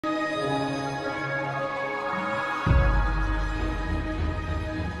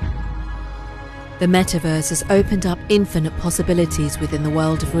The metaverse has opened up infinite possibilities within the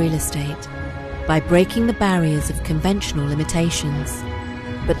world of real estate by breaking the barriers of conventional limitations.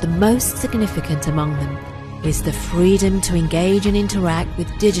 But the most significant among them is the freedom to engage and interact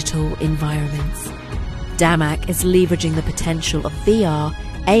with digital environments. DAMAC is leveraging the potential of VR,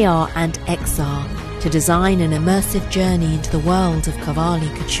 AR and XR to design an immersive journey into the world of Cavalli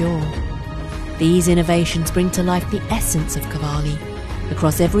Couture. These innovations bring to life the essence of Cavalli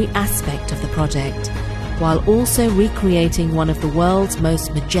across every aspect of the project, while also recreating one of the world's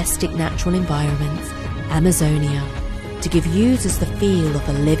most majestic natural environments, Amazonia, to give users the feel of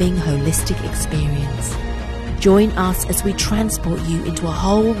a living, holistic experience. Join us as we transport you into a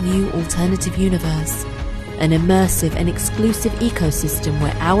whole new alternative universe, an immersive and exclusive ecosystem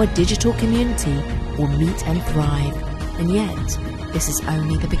where our digital community will meet and thrive. And yet, this is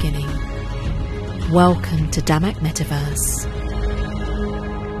only the beginning. Welcome to DAMAC Metaverse.